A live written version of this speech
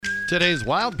Today's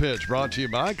Wild Pitch brought to you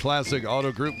by Classic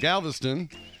Auto Group Galveston.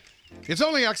 It's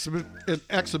only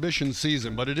exhibition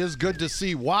season, but it is good to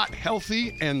see Watt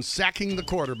healthy and sacking the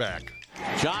quarterback.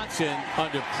 Johnson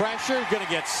under pressure, going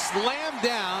to get slammed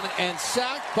down and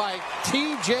sacked by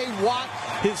T.J. Watt.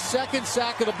 His second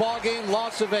sack of the ballgame,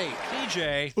 loss of 8.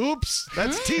 TJ. Oops,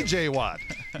 that's T.J. Watt,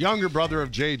 younger brother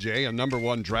of J.J., a number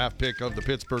 1 draft pick of the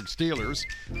Pittsburgh Steelers,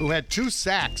 who had 2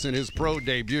 sacks in his pro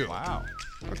debut. Wow.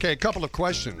 Okay, a couple of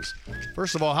questions.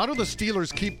 First of all, how do the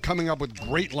Steelers keep coming up with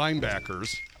great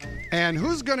linebackers? And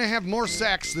who's going to have more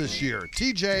sacks this year,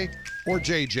 TJ or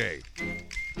JJ?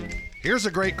 Here's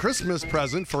a great Christmas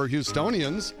present for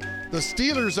Houstonians. The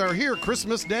Steelers are here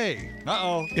Christmas Day.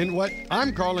 Uh-oh. In what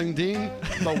I'm calling, Dean,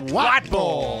 the Watt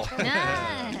Bowl.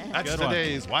 Ah. That's Good one.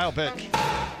 today's Wild Pitch.